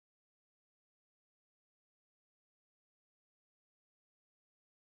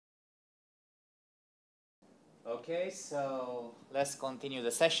Okay, so let's continue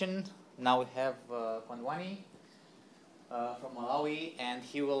the session. Now we have Kondwani from Malawi, and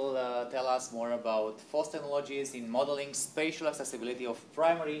he will tell us more about FOSS technologies in modeling spatial accessibility of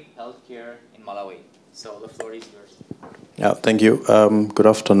primary healthcare in Malawi. So the floor is yours. Yeah, thank you. Good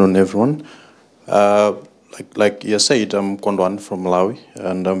afternoon, everyone. Like you said, I'm Kondwan from Malawi,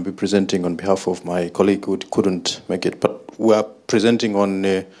 and I'll be presenting on behalf of my colleague who couldn't make it. But we are presenting on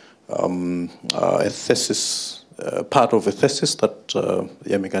a thesis, part of a thesis that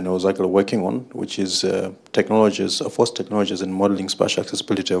Yamikane was actually working on, which is technologies, FOSS technologies in modeling spatial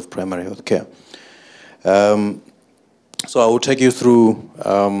accessibility of primary healthcare. So I will take you through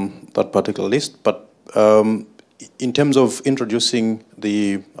that particular list, but in terms of introducing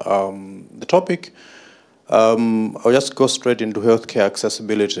the topic, I'll just go straight into healthcare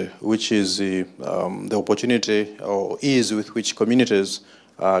accessibility, which is the opportunity or ease with which communities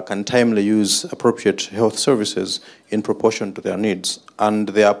can timely use appropriate health services in proportion to their needs. And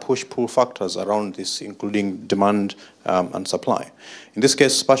there are push-pull factors around this, including demand and supply. In this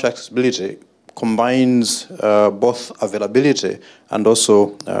case, spatial accessibility combines both availability and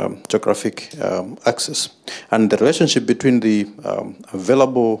also geographic access. And the relationship between the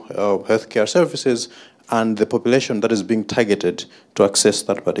available healthcare services and the population that is being targeted to access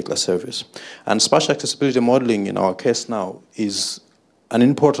that particular service. And spatial accessibility modeling in our case now is an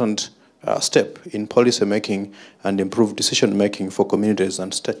important step in policy making and improved decision making for communities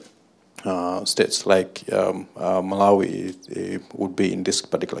and states like Malawi would be in this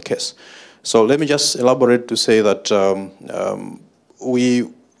particular case. So let me just elaborate to say that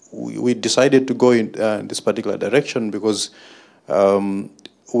we decided to go in this particular direction because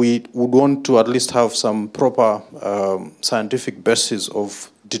we would want to at least have some proper scientific basis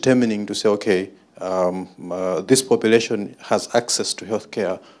of determining to say, okay, this population has access to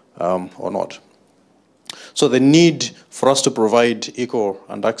healthcare or not. So the need for us to provide equal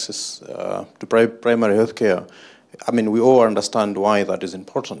and access to primary healthcare, I mean, we all understand why that is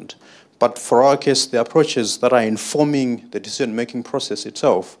important. But for our case, the approaches that are informing the decision-making process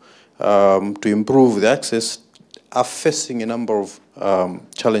itself to improve the access are facing a number of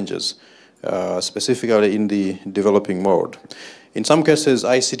challenges, specifically in the developing world. In some cases,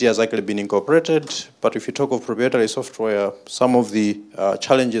 ICT has actually been incorporated, but if you talk of proprietary software, some of the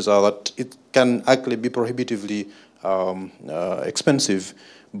challenges are that it can actually be prohibitively expensive,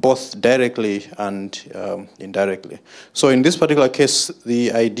 both directly and indirectly. So in this particular case,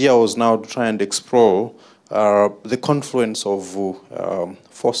 the idea was now to try and explore the confluence of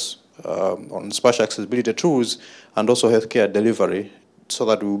FOSS on spatial accessibility tools and also healthcare delivery, so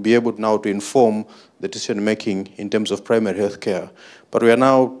that we'll be able now to inform the decision-making in terms of primary healthcare. But we are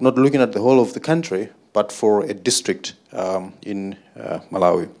now not looking at the whole of the country, but for a district in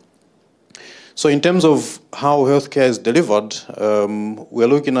Malawi. So in terms of how healthcare is delivered, we're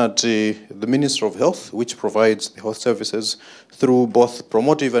looking at the Ministry of Health, which provides the health services through both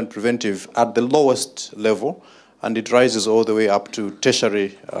promotive and preventive at the lowest level, and it rises all the way up to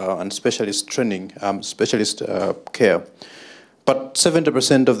tertiary and specialist training, specialist care. But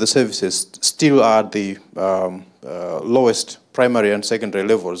 70% of the services still are at the lowest primary and secondary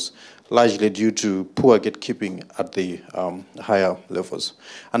levels, largely due to poor gatekeeping at the higher levels.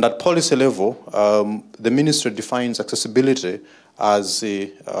 And at policy level, the ministry defines accessibility as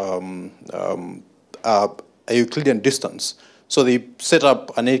a Euclidean distance. So they set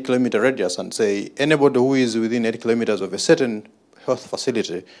up an 8-kilometer radius and say anybody who is within 8 kilometers of a certain health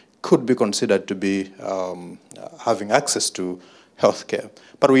facility could be considered to be having access to healthcare.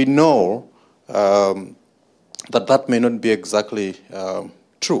 But we know that may not be exactly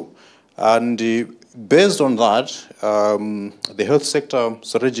true. And based on that, the health sector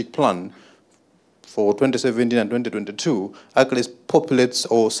strategic plan for 2017 and 2022 actually populates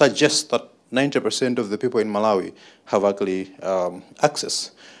or suggests that 90% of the people in Malawi have actually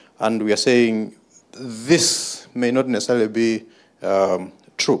access. And we are saying this may not necessarily be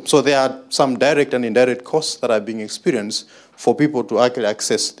true. So there are some direct and indirect costs that are being experienced for people to actually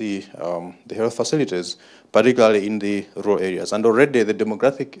access the health facilities, particularly in the rural areas. And already the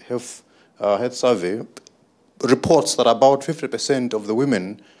demographic health survey reports that about 50% of the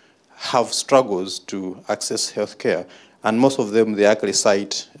women have struggles to access healthcare, and most of them, they actually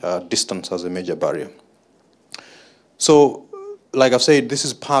cite distance as a major barrier. So, like I've said, this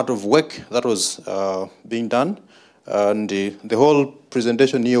is part of work that was being done, and the whole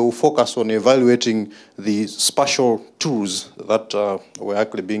presentation here will focus on evaluating the spatial tools that were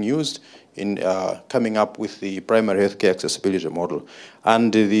actually being used in coming up with the primary healthcare accessibility model.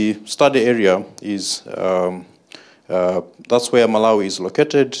 And the study area is, that's where Malawi is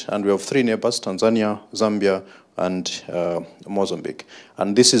located, and we have 3 neighbors, Tanzania, Zambia, and Mozambique.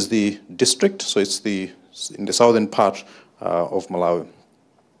 And this is the district, so it's in the southern part of Malawi.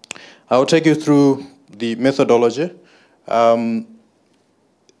 I'll take you through the methodology.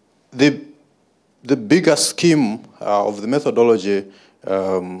 The bigger scheme of the methodology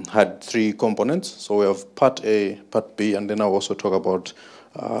had three components. So we have part A, part B, and then I'll also talk about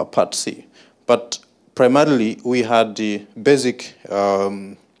part C. But primarily, we had the basic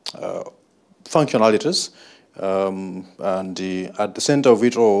functionalities, and at the center of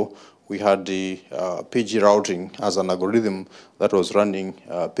it all, we had the PG routing as an algorithm that was running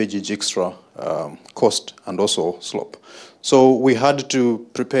PG Dijkstra cost and also slope. So we had to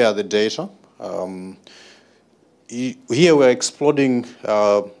prepare the data. Here we're exploding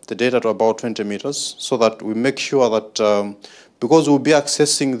the data to about 20 meters so that we make sure that because we'll be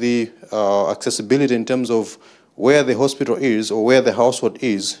accessing the accessibility in terms of where the hospital is or where the household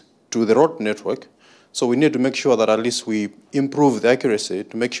is to the road network, so we need to make sure that at least we improve the accuracy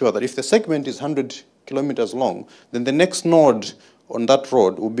to make sure that if the segment is 100 kilometers long, then the next node on that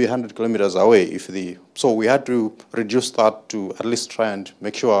road will be 100 kilometers away. So we had to reduce that to at least try and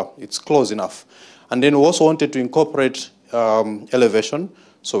make sure it's close enough. And then we also wanted to incorporate elevation.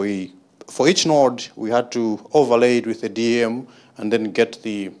 So for each node, we had to overlay it with a DEM and then get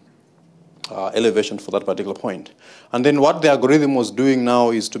the elevation for that particular point. And then what the algorithm was doing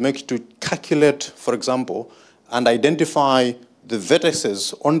now is to calculate, for example, and identify the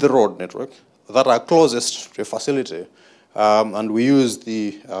vertices on the road network that are closest to a facility. And we use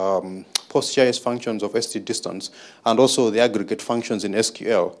the PostGIS functions of ST distance and also the aggregate functions in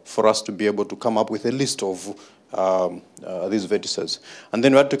SQL for us to be able to come up with a list of these vertices. And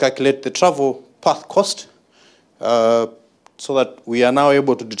then we had to calculate the travel path cost so that we are now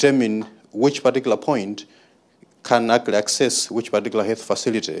able to determine which particular point can actually access which particular health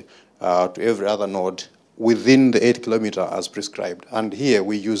facility to every other node within the 8 kilometer as prescribed. And here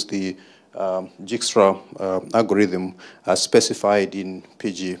we use the Dijkstra algorithm as specified in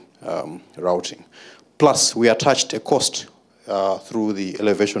PG routing. Plus, we attached a cost through the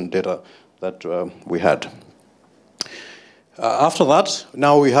elevation data that we had. After that,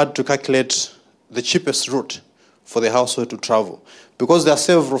 now we had to calculate the cheapest route for the household to travel. Because there are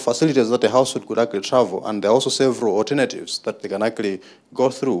several facilities that the household could actually travel, and there are also several alternatives that they can actually go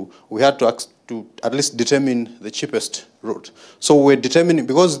through, we had to at least determine the cheapest route. So we're determining,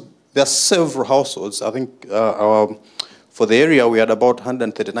 because there are several households, I think for the area we had about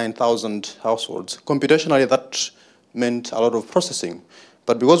 139,000 households. Computationally, that meant a lot of processing.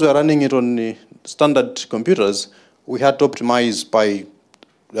 But because we're running it on the standard computers, we had to optimize by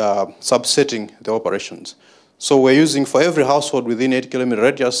subsetting the operations. So we're using for every household within 8 kilometer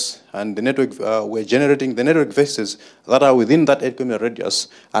radius, and the network, we're generating the network vertices that are within that 8 kilometer radius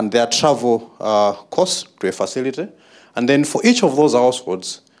and their travel costs to a facility. And then for each of those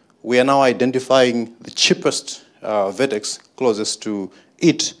households, we are now identifying the cheapest vertex closest to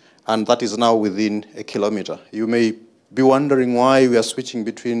it, and that is now within a kilometer. You may be wondering why we are switching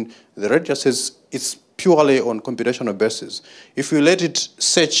between the radiuses. It's purely on computational basis. If you let it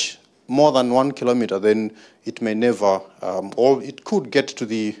search more than 1 kilometer, then it may never, or it could get to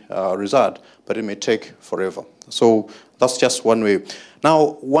the result, but it may take forever. So that's just one way.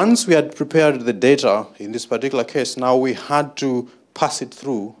 Now, once we had prepared the data, in this particular case, now we had to pass it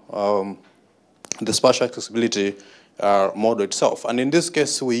through the spatial accessibility model itself. And in this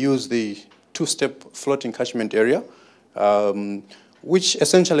case, we use the two-step floating catchment area, which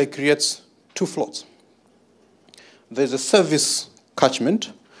essentially creates two floats. There's a service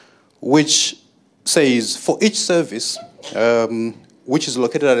catchment, which says for each service, which is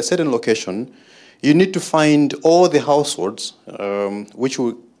located at a certain location, you need to find all the households, which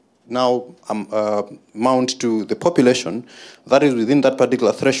will now mount to the population that is within that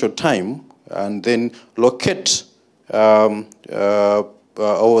particular threshold time, and then locate, or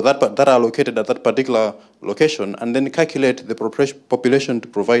that are located at that particular location, and then calculate the population to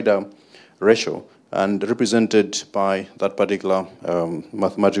provider ratio, and represented by that particular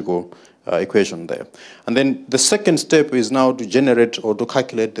mathematical equation there. And then the second step is now to generate or to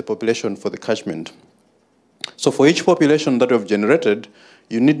calculate the population for the catchment. So for each population that we've generated,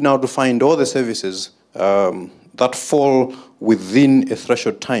 you need now to find all the services that fall within a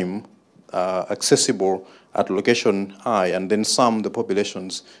threshold time accessible at location I, and then sum the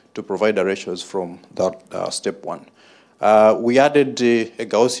populations to provide the ratios from that step one. We added a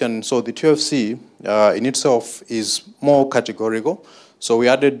Gaussian, so the 12C in itself is more categorical. So we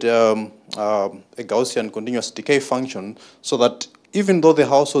added a Gaussian continuous decay function so that even though the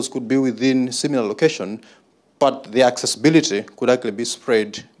households could be within similar location, but the accessibility could actually be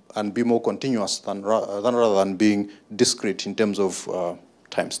spread and be more continuous than rather than being discrete in terms of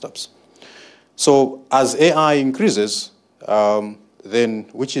time steps. So as AI increases, then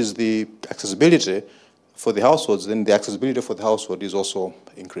which is the accessibility for the households, then the accessibility for the household is also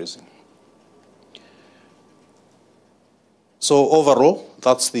increasing. So overall,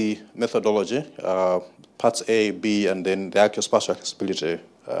 that's the methodology, parts A, B, and then the actual spatial accessibility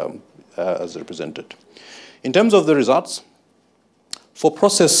as represented. In terms of the results, for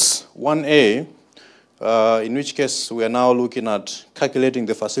process 1A, in which case we are now looking at calculating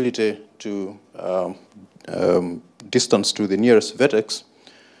the facility to distance to the nearest vertex.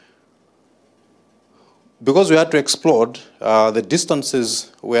 Because we had to explode, the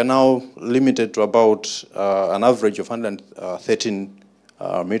distances were now limited to about an average of 113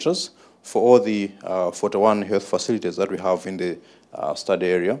 meters for all the 41 health facilities that we have in the study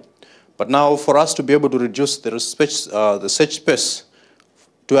area. But now for us to be able to reduce the search space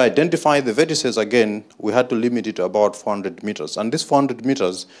to identify the vertices again, we had to limit it to about 400 meters. And this 400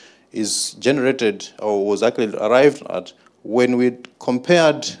 meters is generated, or was actually arrived at, when we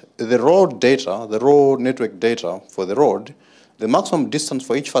compared the road data, the raw network data for the road, the maximum distance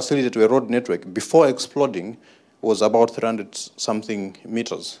for each facility to a road network before exploding was about 300-something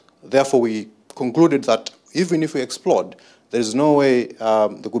meters. Therefore, we concluded that even if we explode, there is no way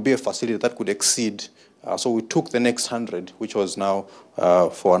there could be a facility that could exceed. So we took the next 100, which was now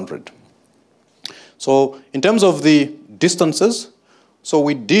 400. So in terms of the distances, so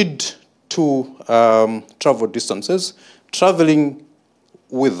we did two travel distances, traveling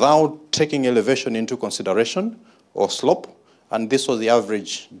without taking elevation into consideration or slope, and this was the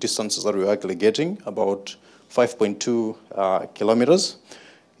average distances that we were actually getting, about 5.2 kilometers.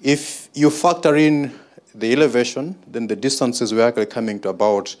 If you factor in the elevation, then the distances were actually coming to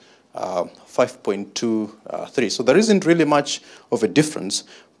about 5.23. So there isn't really much of a difference,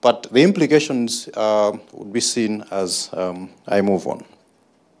 but the implications would be seen as I move on.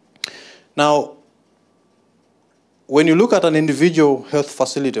 Now, when you look at an individual health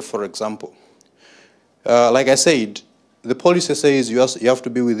facility, for example, like I said, the policy says you have to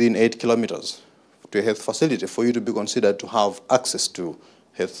be within 8 kilometers to a health facility for you to be considered to have access to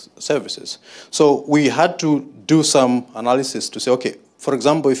health services. So we had to do some analysis to say, okay, for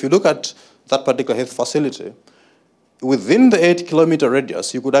example, if you look at that particular health facility, within the 8-kilometer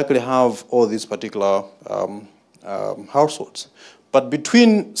radius, you could actually have all these particular households. But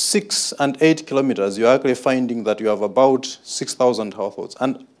between 6 and 8 kilometers, you're actually finding that you have about 6,000 households.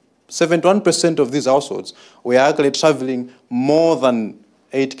 And 71% of these households were actually traveling more than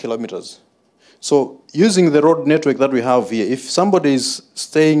 8 kilometers. So using the road network that we have here, if somebody is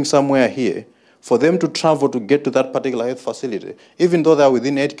staying somewhere here, for them to travel to get to that particular health facility, even though they're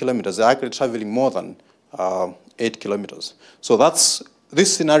within 8 kilometers, they're actually traveling more than 8 kilometers. So this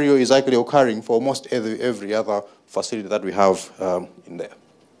scenario is actually occurring for almost every other facility that we have in there.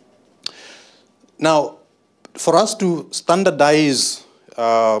 Now, for us to standardize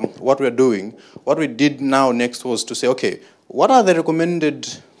what we're doing, what we did now next was to say, okay, what are the recommended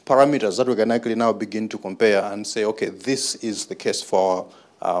parameters that we can actually now begin to compare and say, okay, this is the case for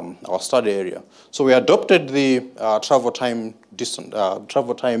our study area. So we adopted the travel time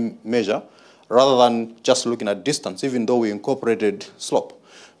measure rather than just looking at distance, even though we incorporated slope.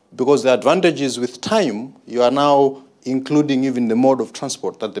 Because the advantage is with time, you are now including even the mode of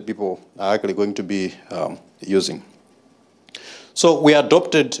transport that the people are actually going to be using. So we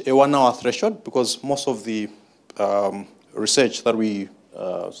adopted a 1-hour threshold because most of the research that we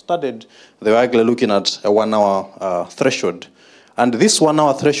studied, they were actually looking at a 1-hour threshold. And this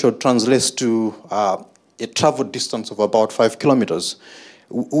 1-hour threshold translates to a travel distance of about 5 kilometers,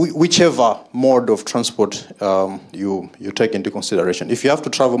 whichever mode of transport you take into consideration. If you have to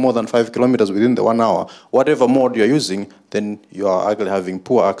travel more than 5 kilometers within the 1 hour, whatever mode you're using, then you are actually having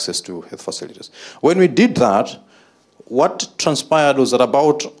poor access to health facilities. When we did that, what transpired was that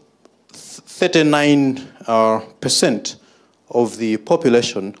about 39% of the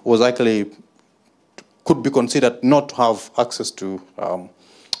population was actually could be considered not to have access to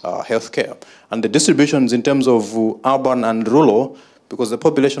healthcare. And the distributions in terms of urban and rural, because the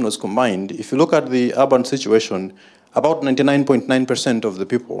population was combined, if you look at the urban situation, about 99.9% of the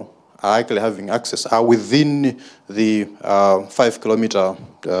people are actually having access, are within the 5-kilometer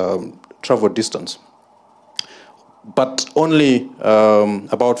travel distance. But only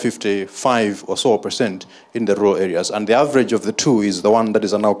about 55 or so % in the rural areas. And the average of the two is the one that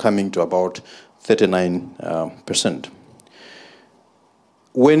is now coming to about 39%.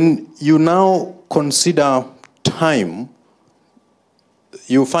 When you now consider time,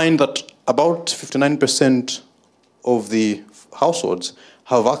 you find that about 59% of the households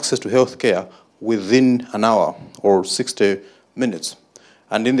have access to healthcare within an hour or 60 minutes.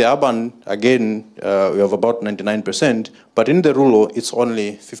 And in the urban, again, we have about 99%, but in the rural, it's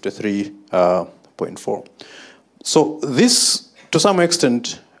only 53.4. So this, to some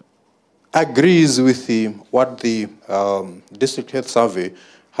extent, agrees with what the district health survey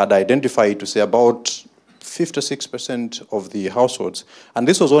had identified to say about 56% of the households. And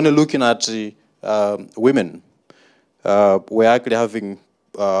this was only looking at women were actually having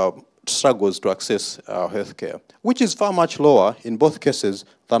struggles to access healthcare, which is far much lower in both cases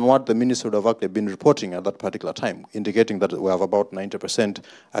than what the ministry would have actually been reporting at that particular time, indicating that we have about 90%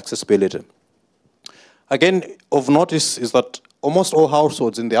 accessibility. Again, of notice is that almost all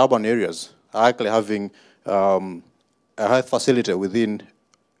households in the urban areas are actually having a health facility within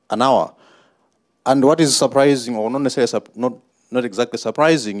an hour. And what is surprising, or not necessarily not exactly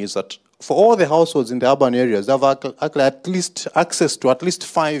surprising, is that for all the households in the urban areas, they have actually at least access to at least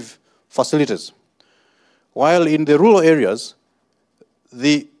 5 facilities. While in the rural areas,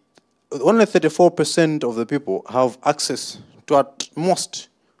 only 34% of the people have access to at most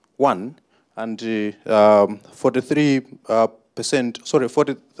one, and 43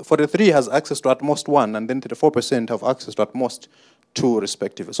 has access to at most one, and then 34% have access to at most 2,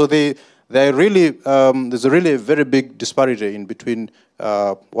 respectively. So there's a really very big disparity in between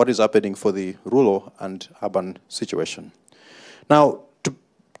what is happening for the rural and urban situation. Now,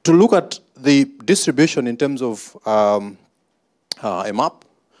 to look at the distribution in terms of a map,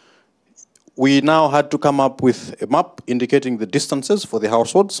 we now had to come up with a map indicating the distances for the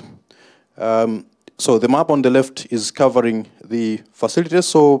households. So the map on the left is covering the facilities.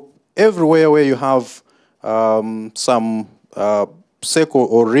 So everywhere where you have some circle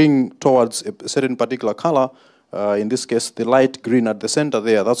or ring towards a certain particular color, in this case, the light green at the center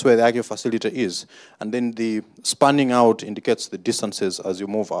there, that's where the actual facility is. And then the spanning out indicates the distances as you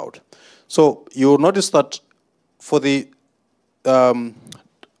move out. So you'll notice that for the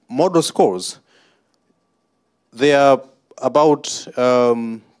model scores, they are about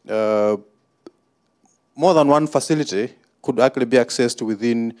more than one facility could actually be accessed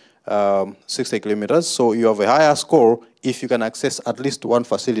within 60 kilometers. So you have a higher score if you can access at least one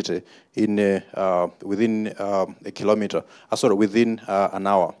facility in within a kilometer, within an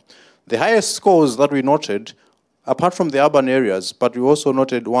hour. The highest scores that we noted, apart from the urban areas, but we also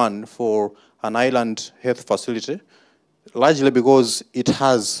noted one for an island health facility, largely because it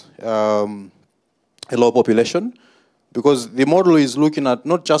has a low population, because the model is looking at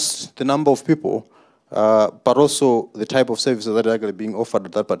not just the number of people, but also the type of services that are actually being offered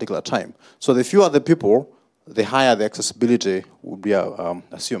at that particular time. So the fewer the people, the higher the accessibility would be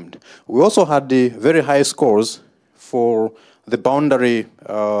assumed. We also had the very high scores for the boundary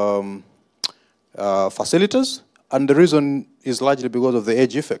facilities, and the reason is largely because of the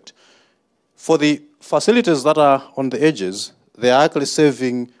edge effect. For the facilities that are on the edges, they are actually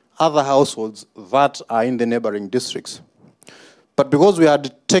serving other households that are in the neighboring districts. But because we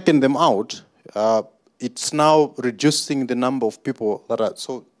had taken them out, it's now reducing the number of people that are,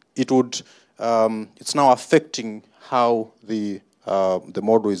 so it would, it's now affecting how the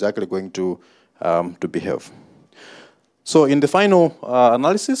model is actually going to behave. So in the final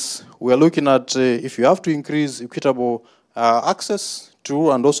analysis, we are looking at if you have to increase equitable access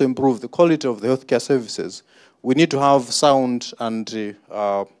to and also improve the quality of the healthcare services, we need to have sound and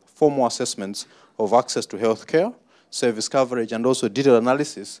formal assessments of access to healthcare, service coverage, and also detailed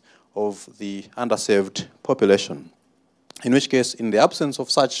analysis of the underserved population. In which case, in the absence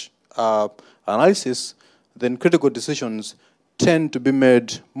of such analysis, then critical decisions tend to be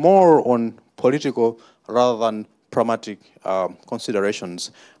made more on political rather than pragmatic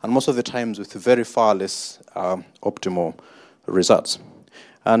considerations, and most of the times with very far less optimal results.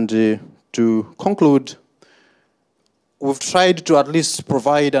 And to conclude, we've tried to at least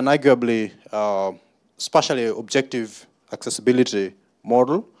provide an arguably spatially objective accessibility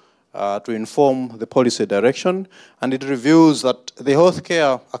model to inform the policy direction, and it reveals that the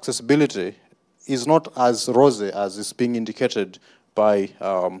healthcare accessibility is not as rosy as is being indicated by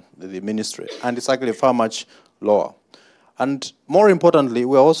the ministry, and it's actually far much lower. And more importantly,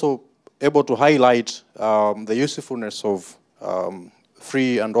 we're also able to highlight the usefulness of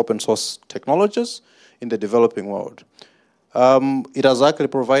free and open source technologies in the developing world. It has actually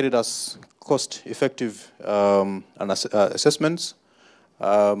provided us cost-effective assessments.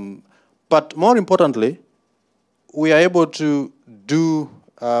 But more importantly, we are able to do,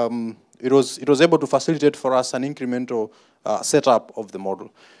 it was able to facilitate for us an incremental setup of the model.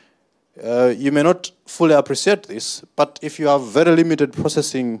 You may not fully appreciate this, but if you have very limited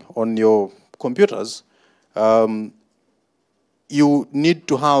processing on your computers, you need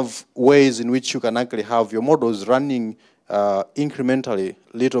to have ways in which you can actually have your models running incrementally,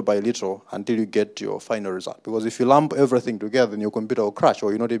 little by little, until you get your final result. Because if you lump everything together, then your computer will crash,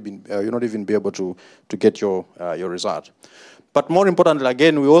 or you'll not even be able to get your result. But more importantly,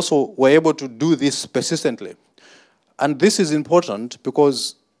 again, we also were able to do this persistently. And this is important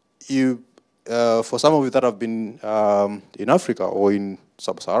because for some of you that have been in Africa or in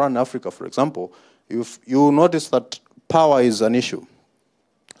sub-Saharan Africa, for example, you notice that power is an issue.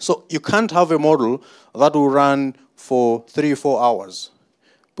 So you can't have a model that will run for 3 or 4 hours,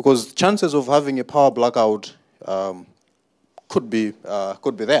 because chances of having a power blackout could be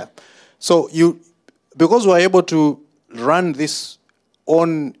there. So because we're able to run this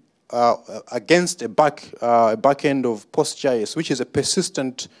on against a back end of PostGIS, which is a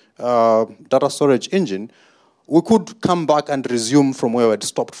persistent data storage engine, we could come back and resume from where we had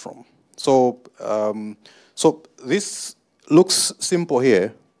stopped from. So so this looks simple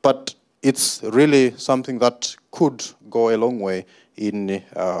here, but it's really something that could go a long way in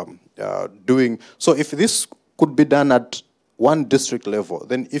doing. So if this could be done at one district level,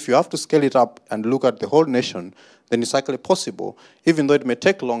 then if you have to scale it up and look at the whole nation, then it's actually possible, even though it may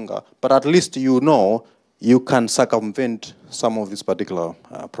take longer, but at least you know you can circumvent some of these particular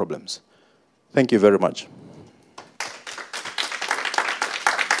problems. Thank you very much.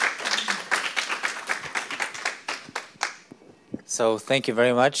 So thank you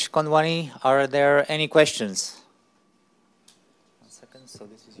very much, Kondwani. Are there any questions? 1 second, so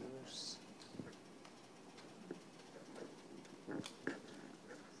this is yours.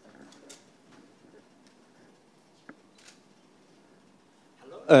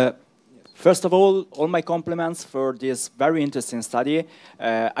 First of all my compliments for this very interesting study.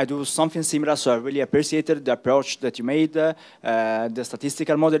 I do something similar, so I really appreciated the approach that you made. The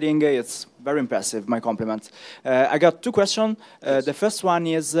statistical modeling, it's very impressive, my compliments. I got 2 questions. Yes. The first one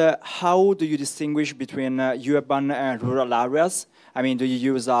is, how do you distinguish between urban and rural areas? I mean, do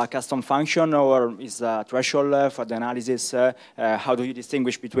you use a custom function, or is a threshold for the analysis? How do you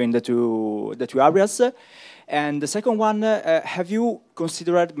distinguish between the two areas? And the second one, have you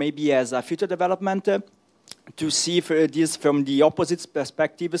considered maybe as a future development to see this from the opposite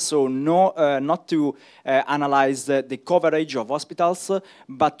perspective, so not to analyze the coverage of hospitals,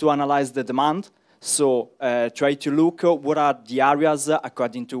 but to analyze the demand? So try to look what are the areas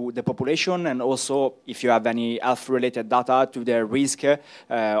according to the population, and also if you have any health-related data to the risk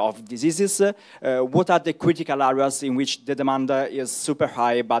of diseases, what are the critical areas in which the demand is super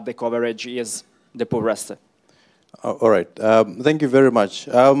high, but the coverage is the poorest? All right. Thank you very much.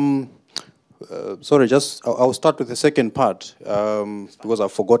 Sorry, I'll start with the second part because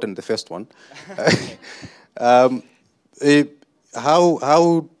I've forgotten the first one. How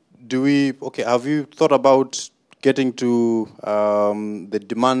do we? Okay, have you thought about getting to the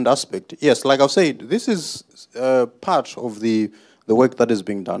demand aspect? Yes, like I've said, this is part of the work that is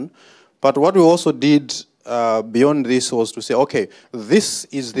being done. But what we also did beyond this was to say, okay, this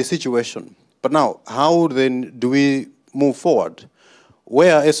is the situation. But now, how then do we move forward?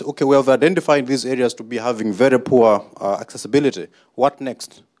 Whereas, okay, we have identified these areas to be having very poor accessibility. What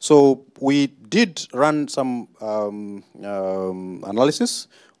next? So we did run some analysis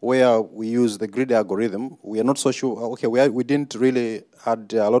where we use the grid algorithm. We are not so sure. Okay, we didn't really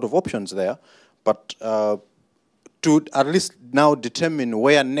add a lot of options there, but to at least now determine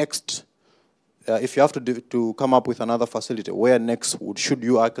where next. If you have to come up with another facility, where next should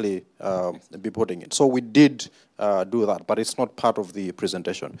you actually be putting it? So we did do that, but it's not part of the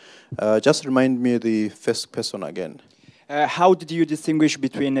presentation. Just remind me the first question again. How did you distinguish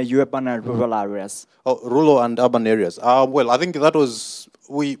between urban and rural areas? Oh, rural and urban areas. Well, I think that was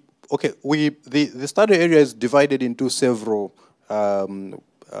the study area is divided into several, I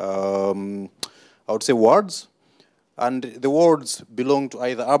would say, wards, and the wards belong to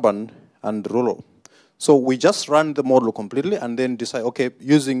either urban and rural. So we just run the model completely and then decide, okay,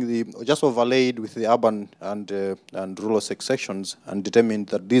 just overlaid with the urban and rural sections and determined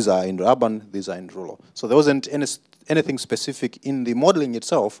that these are in urban, these are in rural. So there wasn't anything specific in the modeling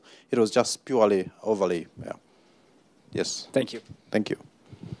itself. It was just purely overlay. Yeah. Yes. Thank you. Thank you.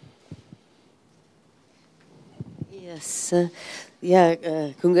 Yes.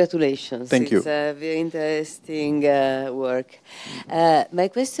 Congratulations. Thank you. It's a very interesting work. My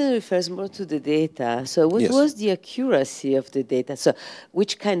question refers more to the data. So what was the accuracy of the data? So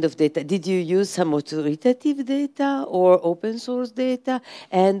which kind of data? Did you use some authoritative data or open source data?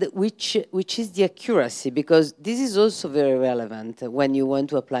 And which is the accuracy? Because this is also very relevant when you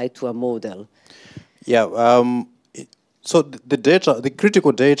want to apply to a model. Yeah. So the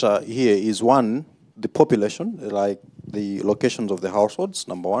critical data here is one, the population, like the locations of the households,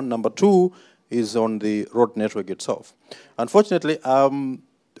 number one. Number two is on the road network itself. Unfortunately,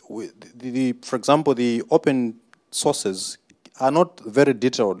 for example, the open sources are not very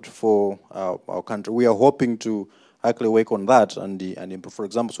detailed for our country. We are hoping to actually work on that and improve. For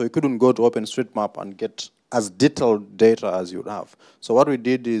example, so you couldn't go to OpenStreetMap and get as detailed data as you'd have. So what we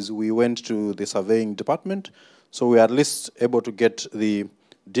did is we went to the surveying department, so we are at least able to get the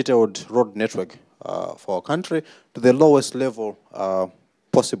detailed road network for our country to the lowest level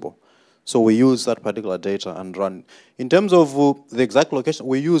possible. So we use that particular data and run. In terms of the exact location,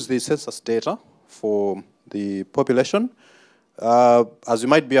 we use the census data for the population. As you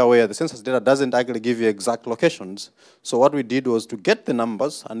might be aware, the census data doesn't actually give you exact locations. So what we did was to get the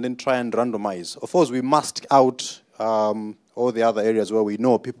numbers and then try and randomize. Of course, we masked out all the other areas where we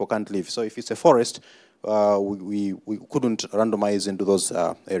know people can't live. So if it's a forest, we couldn't randomize into those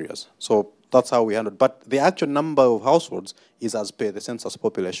areas. So that's how we handled it. But the actual number of households is as per the census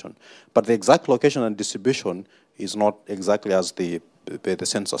population. But the exact location and distribution is not exactly as per the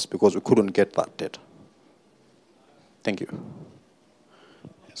census because we couldn't get that data. Thank you.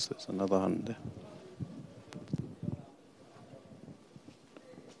 Yes, there's another hand there.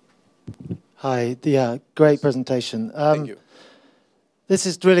 Hi, yeah, great presentation. Thank you. This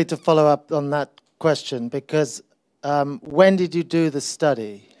is really to follow up on that question because when did you do the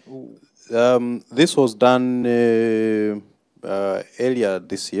study? This was done earlier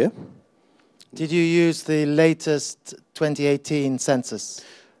this year. Did you use the latest 2018 census?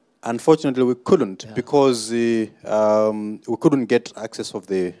 Unfortunately, we couldn't because we couldn't get access of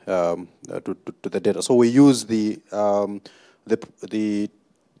the to the data. So we used the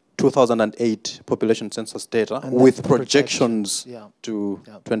 2008 population census data and with projections to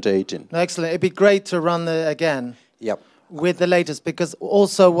 2018. Excellent. It'd be great to run again. Yep. With the latest, because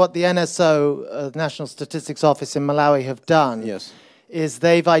also what the NSO, National Statistics Office in Malawi, have done is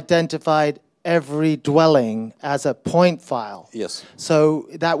they've identified every dwelling as a point file. Yes. So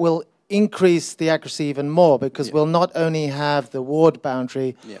that will increase the accuracy even more because we'll not only have the ward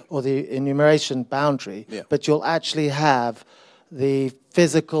boundary or the enumeration boundary, but you'll actually have the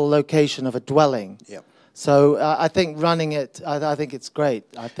physical location of a dwelling. So I think running it, I think it's great.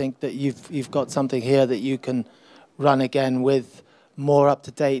 I think that you've got something here that you can run again with more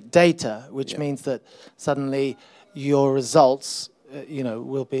up-to-date data, which means that suddenly your results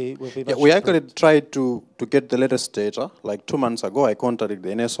will be much we actually tried to get the latest data. Like 2 months ago, I contacted the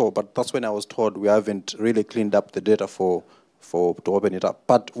NSO, but that's when I was told we haven't really cleaned up the data to open it up.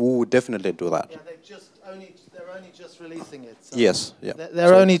 But we will definitely do that. Yeah, they're only just releasing it. So yes,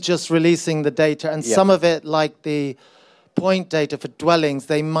 They're only just releasing the data, and some of it, like the point data for dwellings,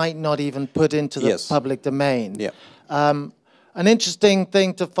 they might not even put into the public domain. An interesting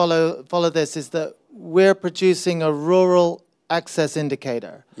thing to follow this is that we're producing a rural access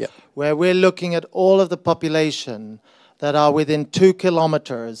indicator where we're looking at all of the population that are within 2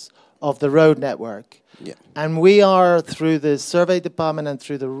 kilometers of the road network. And we are, through the survey department and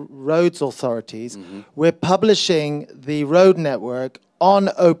through the roads authorities, we're publishing the road network on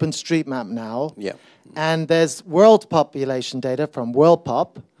OpenStreetMap now. And there's world population data from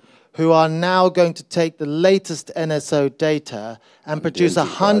WorldPop, who are now going to take the latest NSO data and produce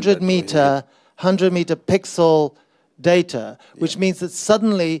 100 meter pixel data, which means that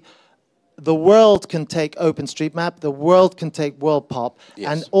suddenly the world can take OpenStreetMap, the world can take WorldPop,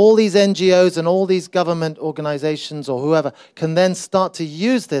 and all these NGOs and all these government organizations or whoever can then start to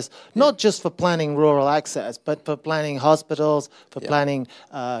use this, not just for planning rural access, but for planning hospitals, for planning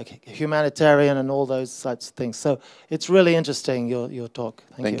humanitarian and all those sorts of things. So it's really interesting, your talk.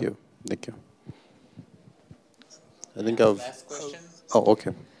 Thank you. Thank you. I think I've... Last question. Oh,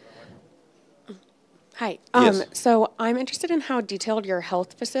 okay. Hi. Yes. So I'm interested in how detailed your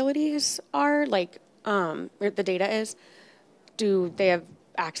health facilities are, like the data is. Do they have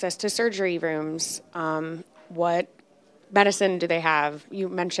access to surgery rooms? What medicine do they have? You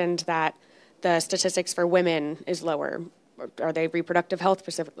mentioned that the statistics for women is lower. Are they reproductive health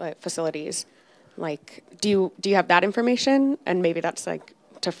facilities? Like, do you have that information? And maybe that's like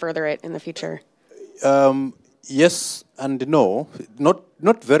to further it in the future. Yes and no,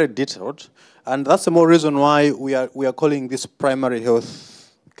 not very detailed. And that's the more reason why we are calling this primary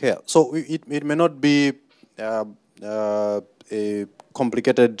health care. So it may not be a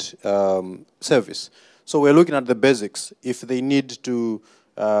complicated service. So we're looking at the basics. If they need to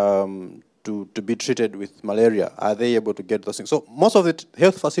be treated with malaria, are they able to get those things? So most of the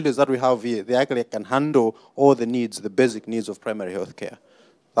health facilities that we have here, they actually can handle all the needs, the basic needs of primary health care.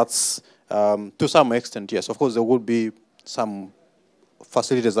 That's to some extent, yes. Of course, there would be some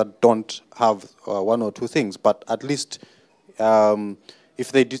facilities that don't have one or two things, but at least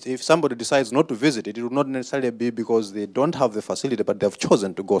if somebody decides not to visit it, it will not necessarily be because they don't have the facility, but they've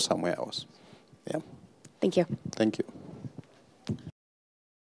chosen to go somewhere else. Yeah. Thank you. Thank you.